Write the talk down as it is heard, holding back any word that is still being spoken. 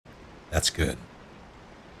That's good.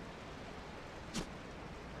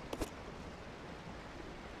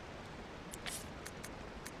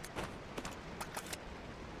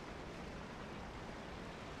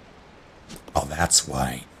 Oh, that's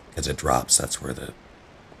why. Because it drops. That's where the...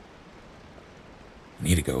 I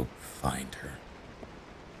need to go find her.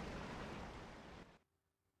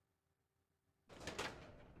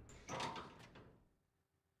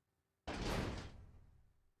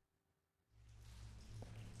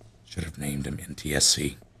 Should have named him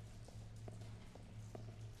NTSC.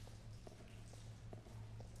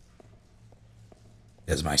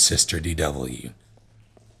 As my sister DW.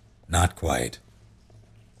 Not quite.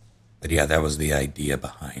 But yeah, that was the idea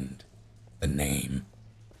behind the name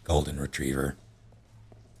Golden Retriever.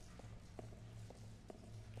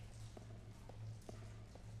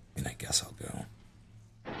 And I guess I'll go.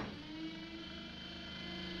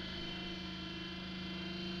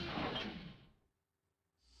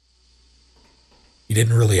 You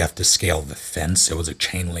didn't really have to scale the fence. It was a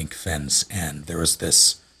chain link fence, and there was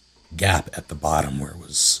this gap at the bottom where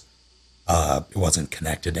it wasn't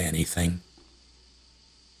connected to anything.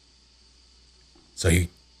 So you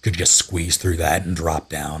could just squeeze through that and drop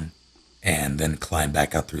down, and then climb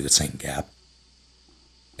back up through the same gap.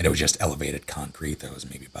 And it was just elevated concrete that was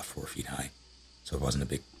maybe about 4 feet high. So it wasn't a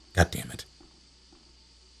big... God damn it.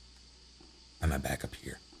 Am I back up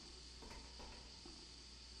here?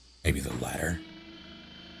 Maybe the ladder.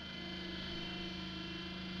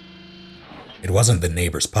 It wasn't the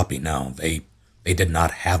neighbor's puppy, no. They did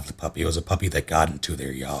not have the puppy. It was a puppy that got into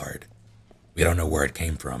their yard. We don't know where it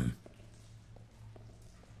came from.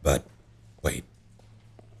 But, wait.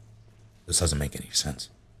 This doesn't make any sense.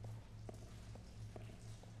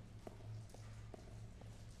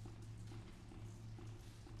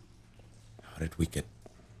 How did we get...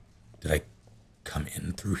 Did I come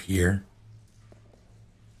in through here?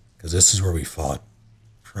 Because this is where we fought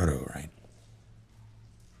Proto, right?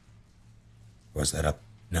 Or was that up?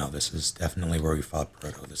 No, this is definitely where we fought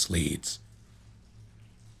Proto. This leads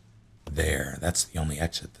there. That's the only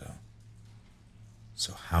exit, though.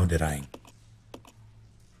 So how did I...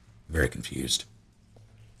 Very confused.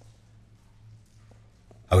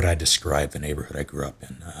 How would I describe the neighborhood I grew up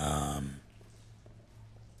in?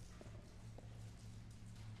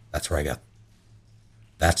 That's where I got...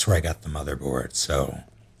 That's where I got the motherboard, so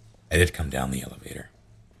I did come down the elevator.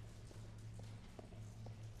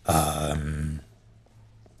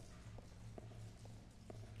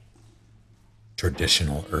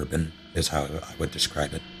 Traditional urban is how I would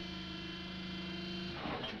describe it.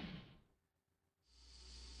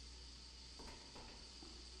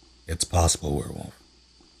 It's possible, werewolf.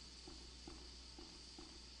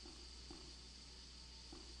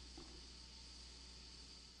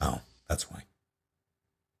 Oh, that's why.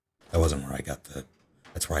 That wasn't where I got the...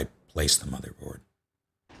 That's where I placed the motherboard.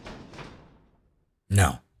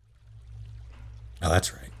 No. No,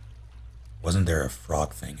 that's right. Wasn't there a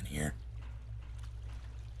frog thing in here?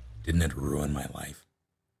 Didn't it ruin my life?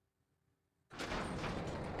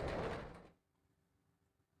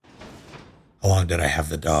 How long did I have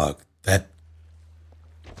the dog? The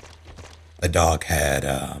dog had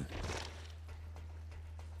a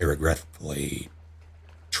regretfully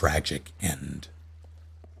tragic end.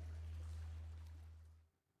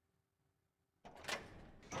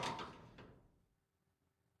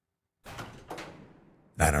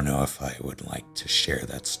 I don't know if I would like to share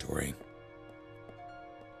that story.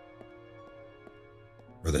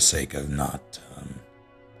 For the sake of not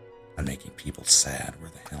making people sad.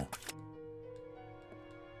 Where the hell?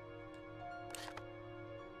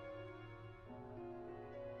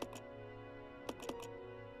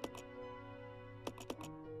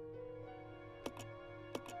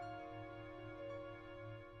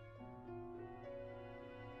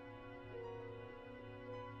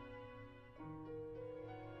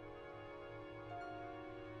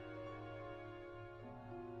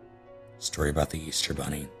 Story about the Easter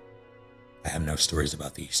Bunny. I have no stories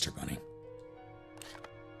about the Easter Bunny.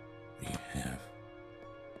 What do you have?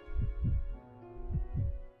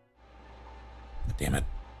 God damn it.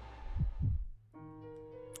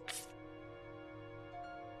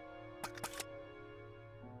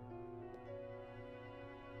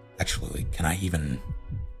 Actually, can I even...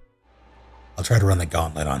 I'll try to run the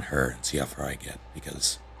gauntlet on her and see how far I get,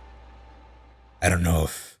 because I don't know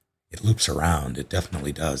if it loops around. It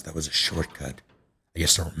definitely does. That was a shortcut. I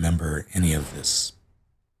just don't remember any of this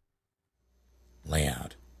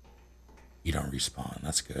layout. You don't respawn.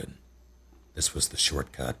 That's good. This was the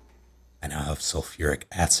shortcut. I now have sulfuric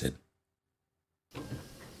acid.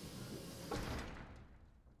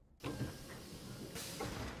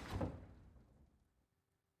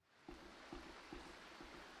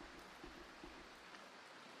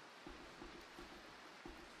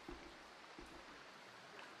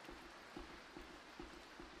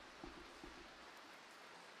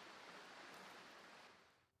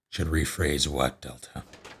 Should rephrase what, Delta?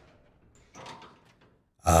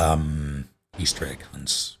 Easter egg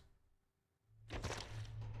hunts.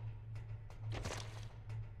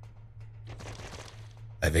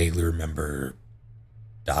 I vaguely remember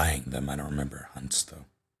dying them. I don't remember hunts, though.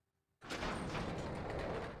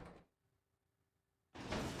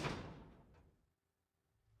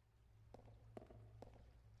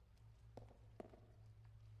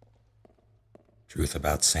 Truth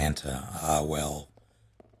about Santa. Well,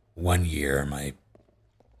 one year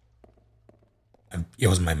it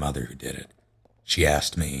was my mother who did it. She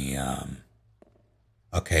asked me,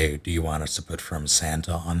 okay, do you want us to put from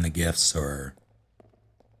Santa on the gifts or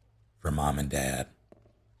for mom and dad?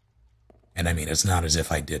 And I mean, it's not as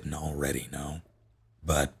if I didn't already know,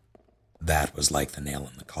 but that was like the nail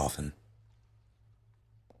in the coffin.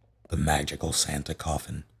 The magical Santa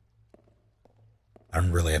coffin. I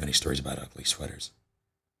don't really have any stories about ugly sweaters.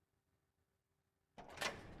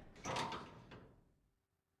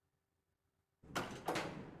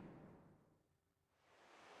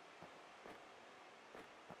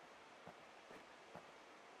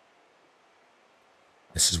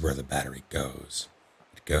 This is where the battery goes.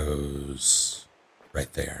 It goes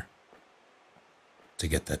right there. To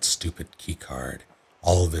get that stupid key card.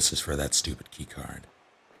 All of this is for that stupid key card.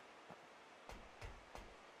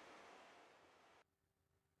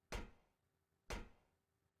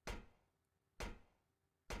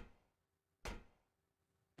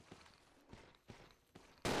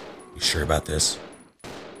 You sure about this?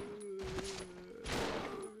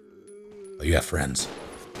 Oh, you have friends.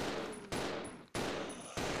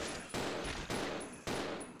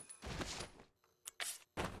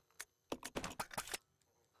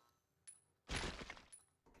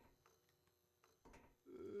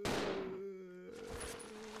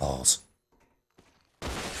 Balls. I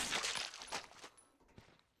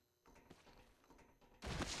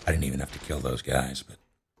didn't even have to kill those guys, but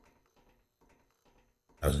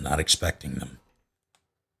I was not expecting them.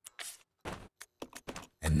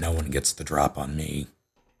 And no one gets the drop on me.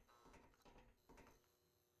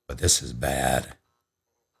 But this is bad.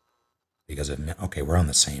 Because okay, we're on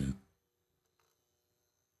the same.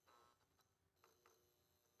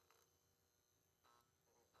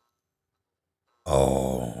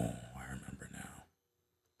 Oh, I remember now.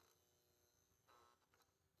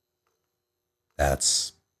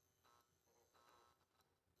 That's.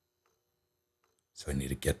 So I need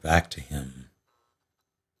to get back to him.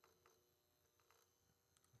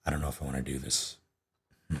 I don't know if I want to do this.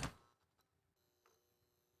 God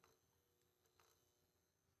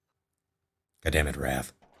damn it,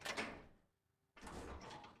 Wrath.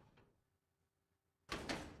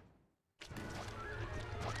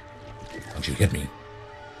 Don't you hit me.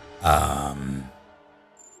 I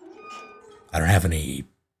don't have any.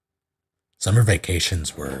 Summer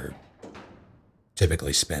vacations were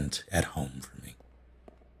typically spent at home for me.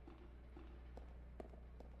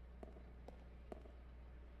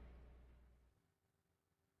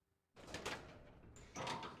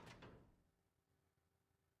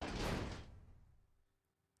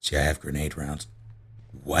 See, I have grenade rounds.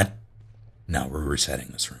 What? No, we're resetting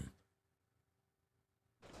this room.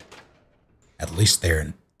 At least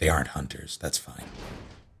they aren't hunters. That's fine.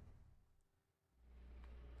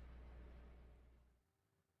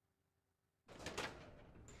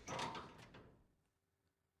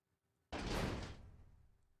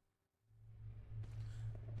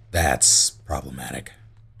 That's problematic.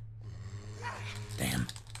 Damn.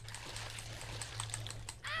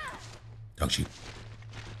 Don't you?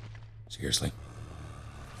 Seriously?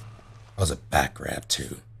 That was a back grab,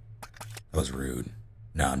 too. That was rude.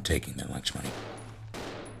 No, I'm taking their lunch money.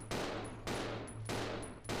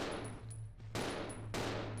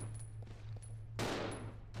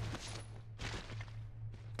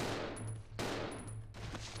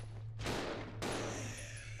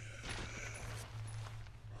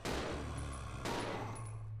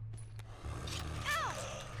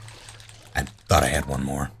 I thought I had one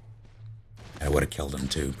more. I would have killed him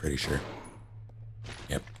too, pretty sure.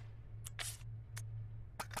 Yep.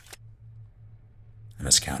 I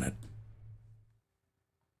miscounted.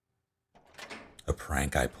 A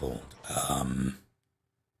prank I pulled.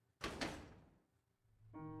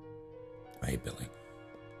 Hey, Billy.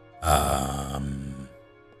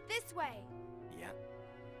 This way. Yeah.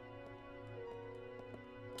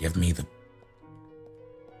 Give me the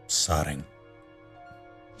sodding.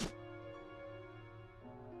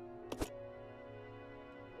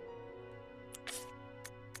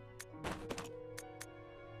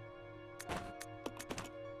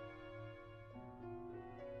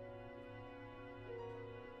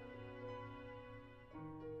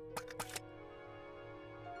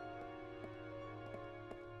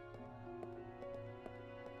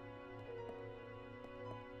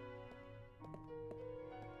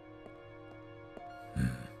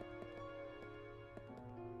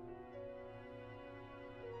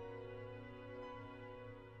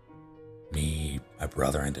 my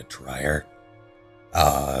brother and a dryer.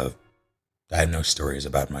 Uh, I have no stories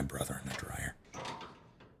about my brother and a dryer.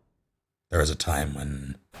 There was a time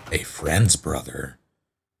when a friend's brother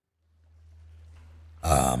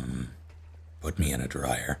put me in a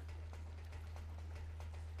dryer.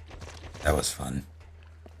 That was fun.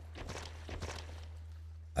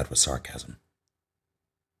 That was sarcasm.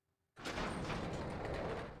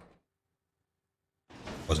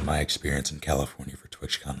 Wasn't my experience in California for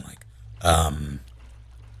TwitchCon like.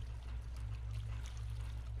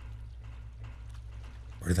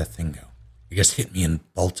 Where did that thing go? It just hit me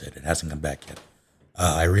and bolted. It hasn't come back yet.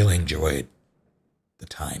 I really enjoyed the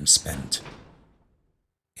time spent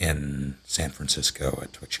in San Francisco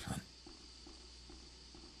at TwitchCon.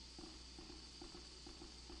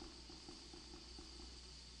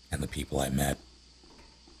 And the people I met.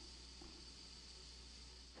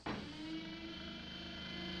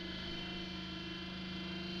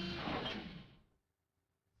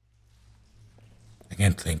 I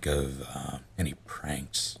can't think of any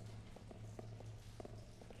pranks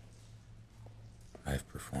I've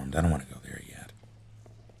performed. I don't want to go there yet.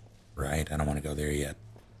 Right? I don't want to go there yet.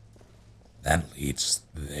 That leads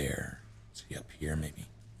there. Is he up here, maybe?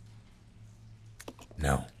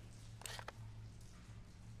 No.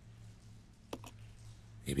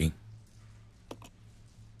 Maybe.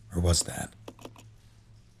 Or was that?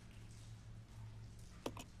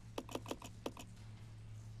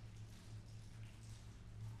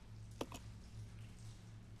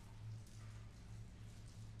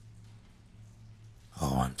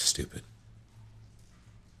 Oh, I'm stupid.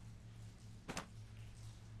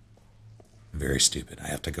 I'm very stupid. I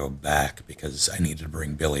have to go back because I needed to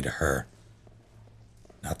bring Billy to her.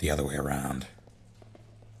 Not the other way around.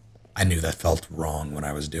 I knew that felt wrong when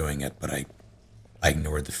I was doing it, but I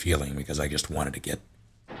ignored the feeling because I just wanted to get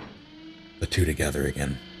the two together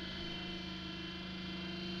again.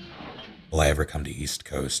 Will I ever come to East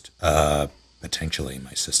Coast? Potentially.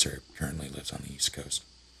 My sister currently lives on the East Coast,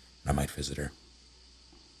 and I might visit her.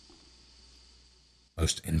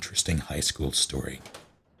 Most interesting high school story.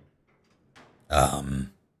 High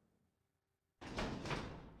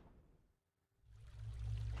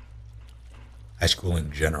school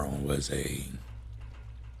in general was an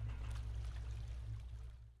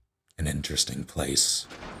interesting place.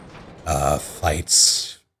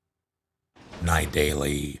 Fights nigh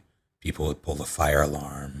daily. People would pull the fire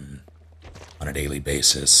alarm on a daily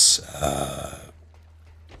basis.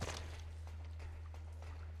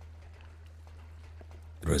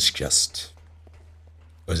 It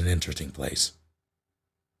was an interesting place.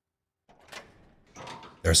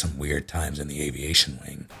 There are some weird times in the aviation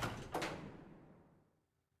wing.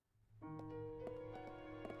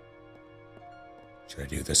 Should I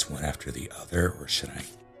do this one after the other, or should I?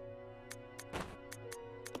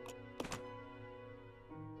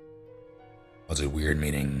 Was it weird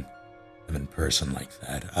meeting them in person like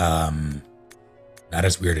that? Not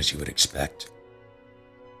as weird as you would expect.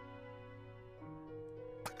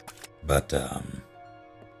 But,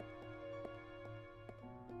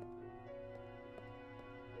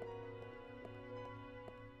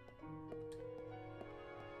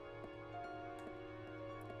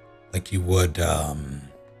 like you would,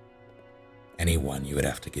 anyone, you would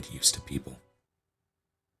have to get used to people.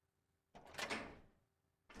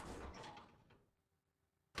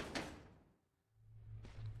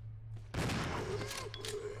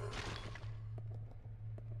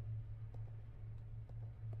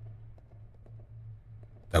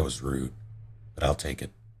 That was rude, but I'll take it.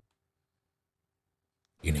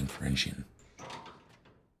 Eating Frenchian.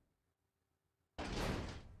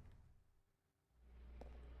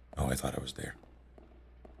 Oh, I thought I was there.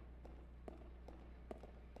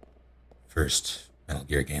 First Metal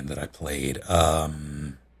Gear game that I played. I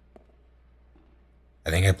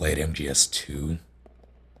think I played MGS2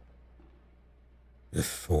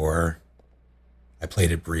 before. I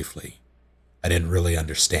played it briefly. I didn't really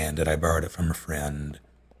understand it. I borrowed it from a friend.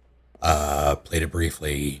 Played it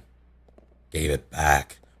briefly, gave it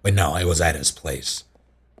back. But no, it was at his place.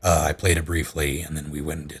 I played it briefly, and then we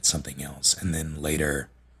went and did something else. And then later,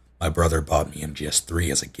 my brother bought me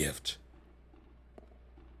MGS3 as a gift.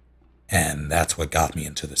 And that's what got me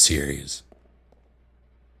into the series.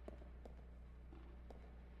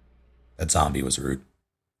 That zombie was rude.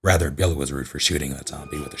 Rather, Billy was rude for shooting that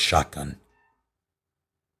zombie with a shotgun.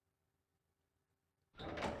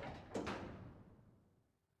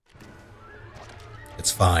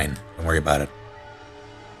 It's fine. Don't worry about it.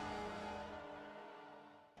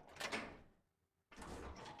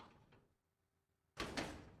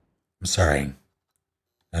 I'm sorry.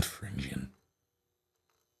 Not Phrygian.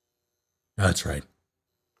 No, that's right.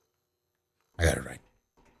 I got it right.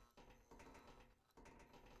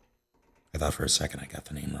 I thought for a second I got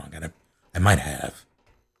the name wrong. I might have,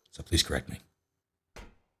 so please correct me.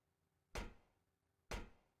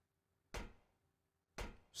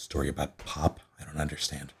 Story about Pop? I don't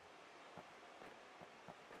understand.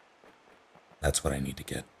 That's what I need to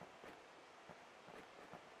get.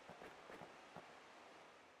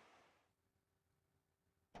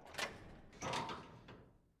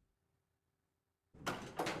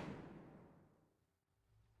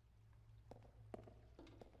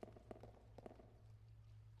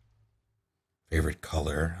 Favorite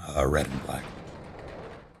color? Red and black.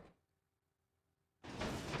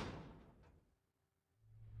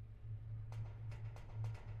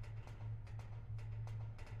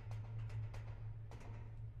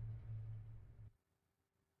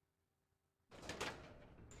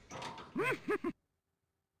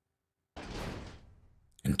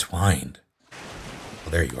 Entwined.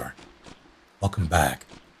 Well, there you are. Welcome back.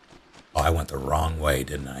 Oh, I went the wrong way,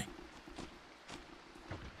 didn't I?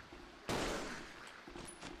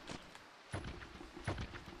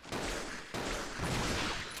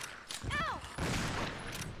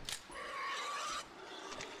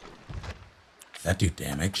 That do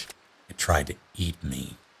damage. It tried to eat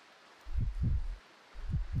me.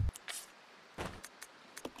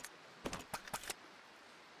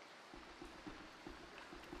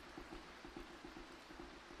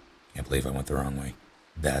 Can't believe I went the wrong way.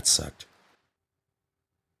 That sucked.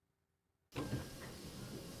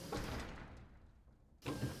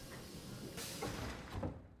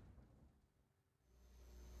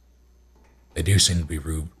 They do seem to be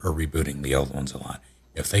rebooting the old ones a lot.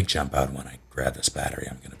 If they jump out when I grab this battery,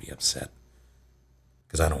 I'm going to be upset.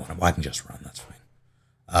 Because I don't want to. Well, I can just run, that's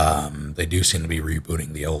fine. They do seem to be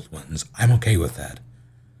rebooting the old ones. I'm okay with that.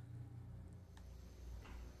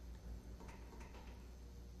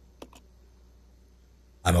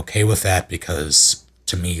 I'm okay with that because,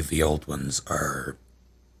 to me, the old ones are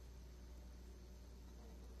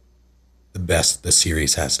the best the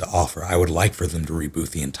series has to offer. I would like for them to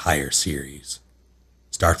reboot the entire series.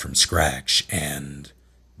 Start from scratch and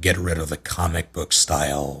get rid of the comic book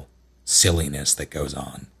style silliness that goes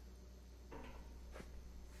on.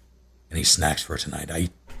 Any snacks for tonight? I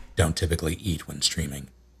don't typically eat when streaming.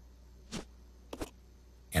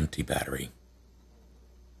 Empty battery.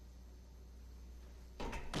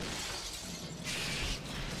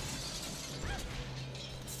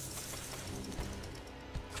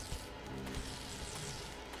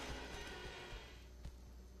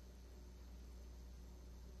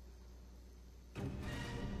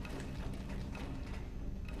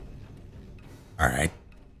 All right.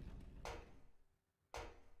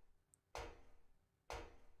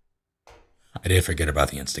 I did forget about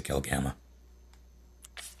the insta-kill gamma.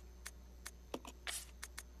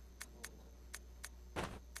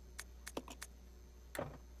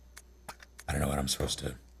 I don't know what I'm supposed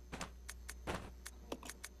to...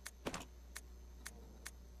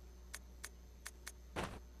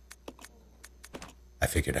 I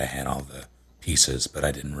figured I had all the pieces, but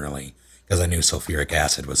I didn't really, because I knew sulfuric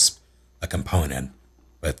acid was a component,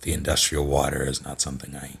 but the industrial water is not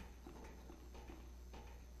something I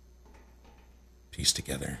piece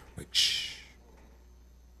together, which...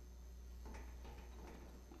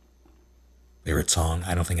 Favorite song?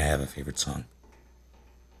 I don't think I have a favorite song.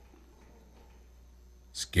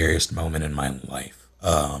 Scariest moment in my life.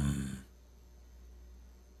 Hmm.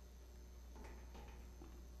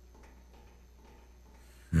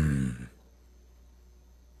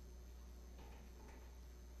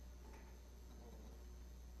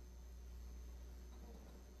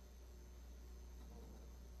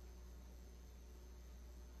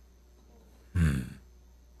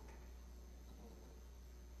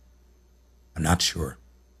 I'm not sure.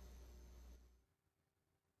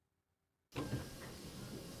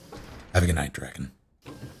 Have a good night, Dragon.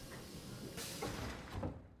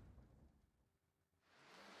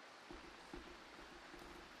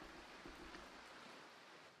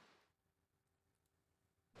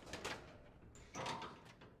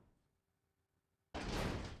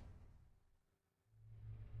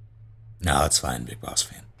 No, that's fine, Big Boss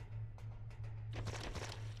fan.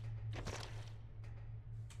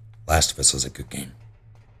 Last of Us was a good game.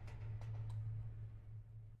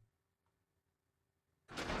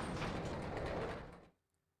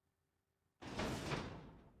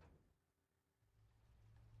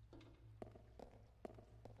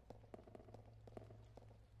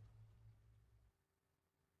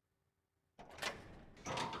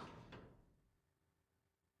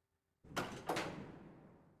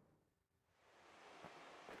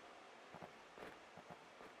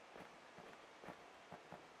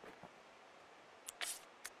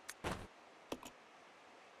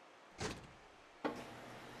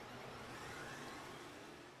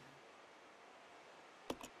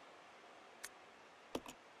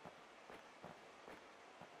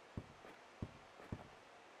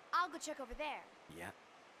 go check over there. Yeah.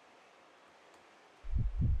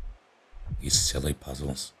 These silly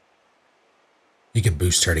puzzles. You could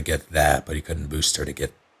boost her to get that, but you couldn't boost her to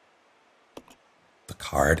get the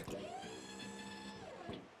card.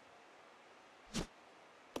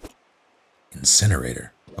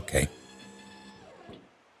 Incinerator. Okay.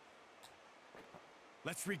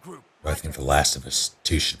 Let's regroup. I think The Last of Us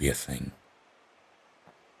 2 should be a thing.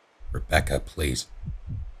 Rebecca, please.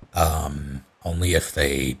 Only if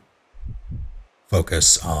they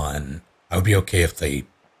focus on... I would be okay if they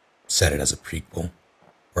set it as a prequel,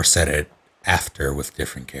 or set it after with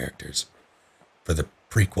different characters. For the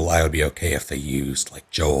prequel, I would be okay if they used like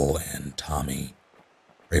Joel and Tommy,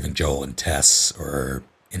 or even Joel and Tess, or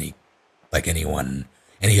any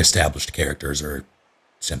established characters, or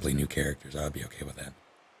simply new characters. I would be okay with that.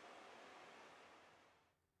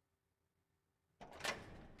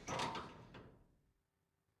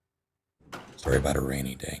 Story about a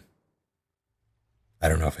rainy day. I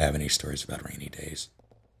don't know if I have any stories about rainy days.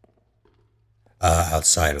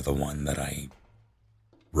 Outside of the one that I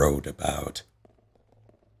wrote about.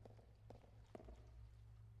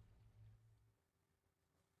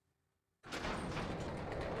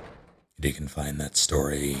 You can find that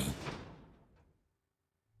story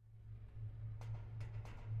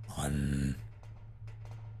on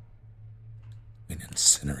an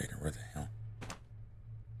incinerator. Where the hell?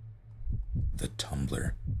 The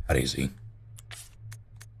Tumblr. How do you see?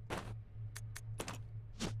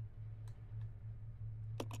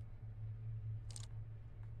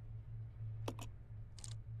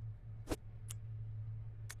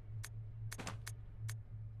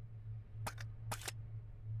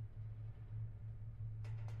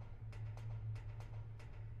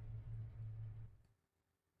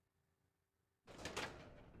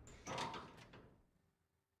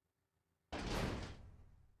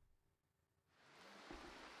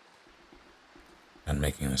 I'm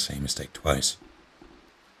making the same mistake twice.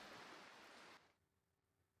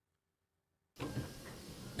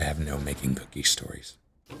 I have no making cookie stories.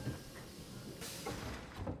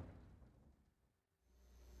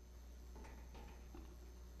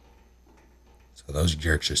 So those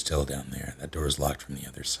jerks are still down there. That door is locked from the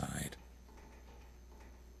other side.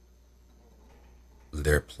 Was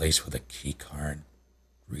there a place with a key card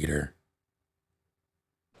reader?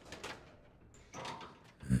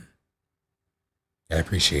 I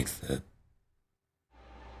appreciate the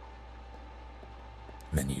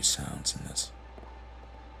menu sounds in this.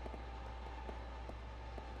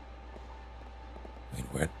 Wait,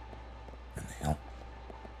 what in the hell?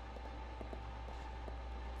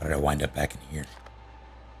 How did I wind up back in here?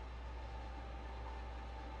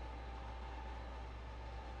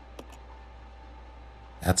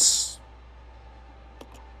 That's...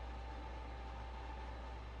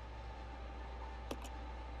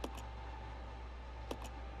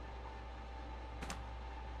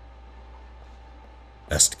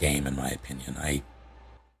 best game in my opinion. I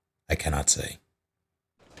cannot say.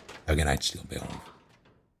 How can I still build?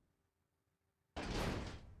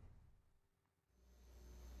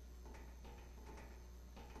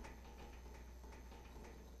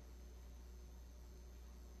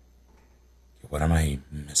 What am I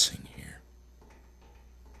missing here?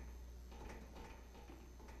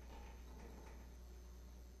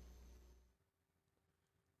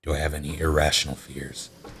 Do I have any irrational fears?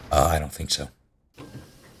 I don't think so.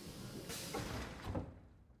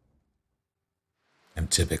 I'm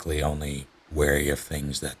typically only wary of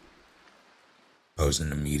things that pose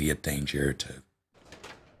an immediate danger to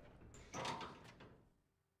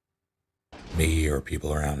me or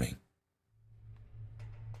people around me.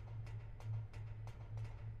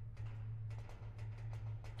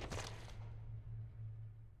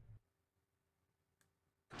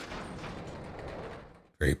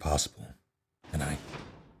 Very possible. And I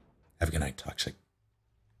have a good night, Toxic.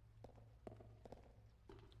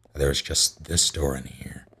 There's just this door in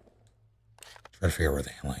here. Try to figure out where the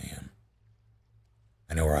hell I am.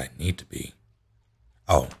 I know where I need to be.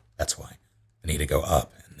 Oh, that's why. I need to go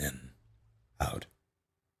up and then out.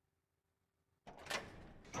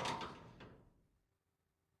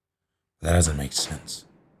 That doesn't make sense.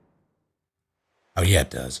 Oh yeah,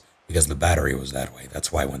 it does. Because the battery was that way.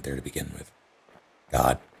 That's why I went there to begin with.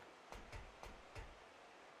 God.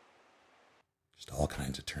 Just all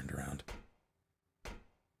kinds of turned around.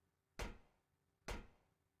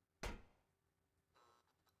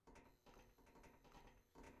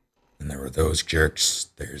 And there were those jerks.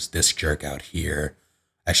 There's this jerk out here.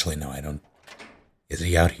 Actually, no, I don't. Is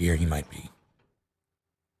he out here? He might be.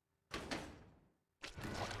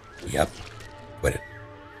 Yep. Quit it.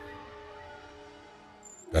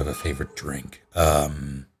 Do I have a favorite drink?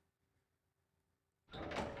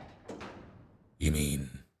 You mean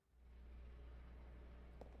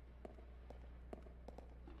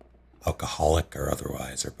alcoholic or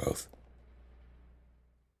otherwise, or both?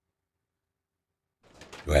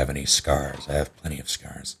 Do I have any scars? I have plenty of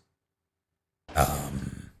scars. But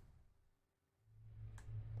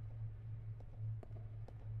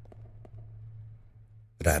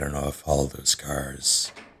I don't know if all of those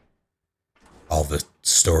scars, all the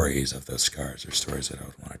stories of those scars are stories that I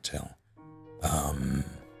would want to tell.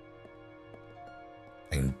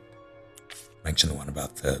 I can mention the one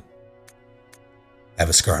about I have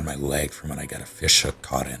a scar on my leg from when I got a fish hook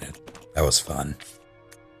caught in it. That was fun.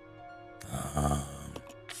 I'll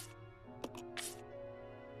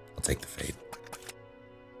take the fate.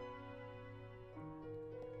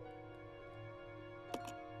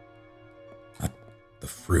 Not the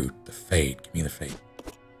fruit, the fate. Give me the fate.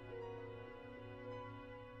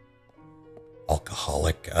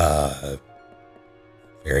 Alcoholic,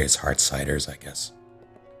 various hard ciders, I guess.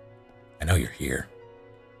 I know you're here.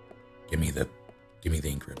 Give me the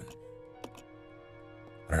ink ribbon.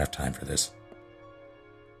 I don't have time for this.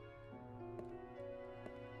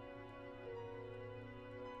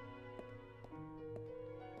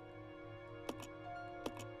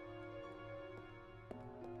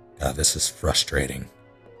 God, this is frustrating.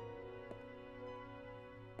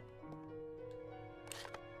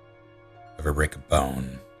 Ever break a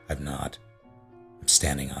bone? I've not. I'm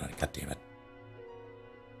standing on it. God damn it.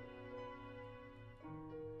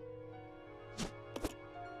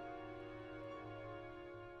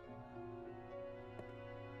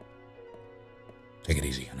 Take it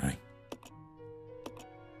easy, honey.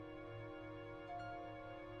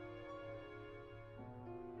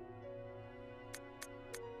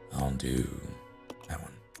 I'll do that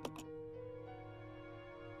one.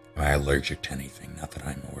 Am I allergic to anything? Not that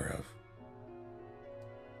I'm aware of.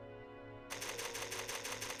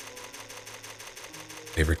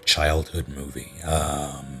 Favorite childhood movie?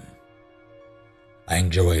 I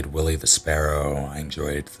enjoyed Willie the Sparrow. I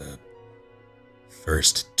enjoyed the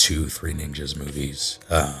first 2 Three Ninjas movies.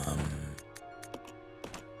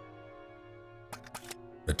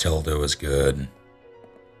 Matilda was good.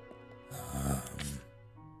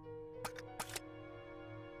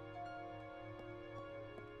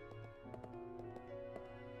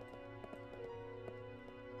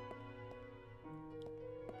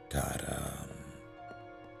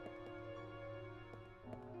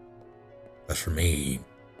 But for me,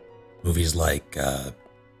 movies like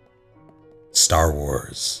Star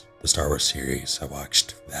Wars, the Star Wars series, I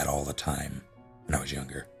watched that all the time when I was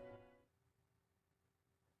younger.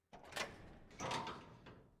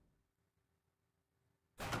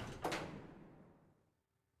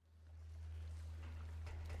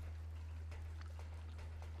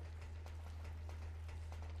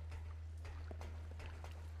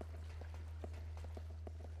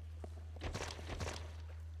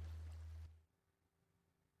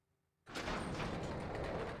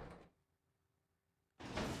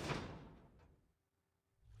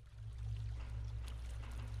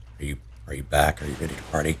 Are you back? Are you ready to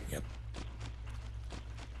party? Yep.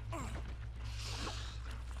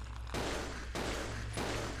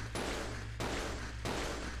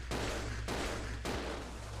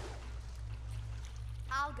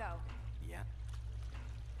 I'll go. Yeah.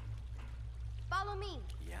 Follow me.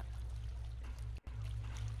 Yeah.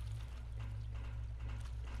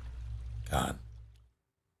 God.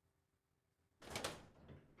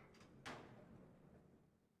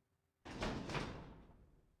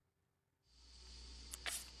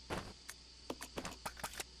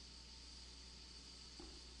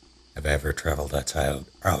 Have I ever traveled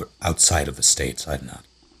outside of the States? I've not.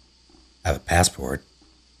 I have a passport.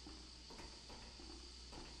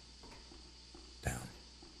 Down.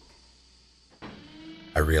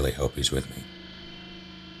 I really hope he's with me.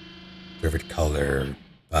 Favorite color?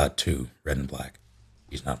 2, red and black.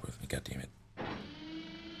 He's not with me, goddammit.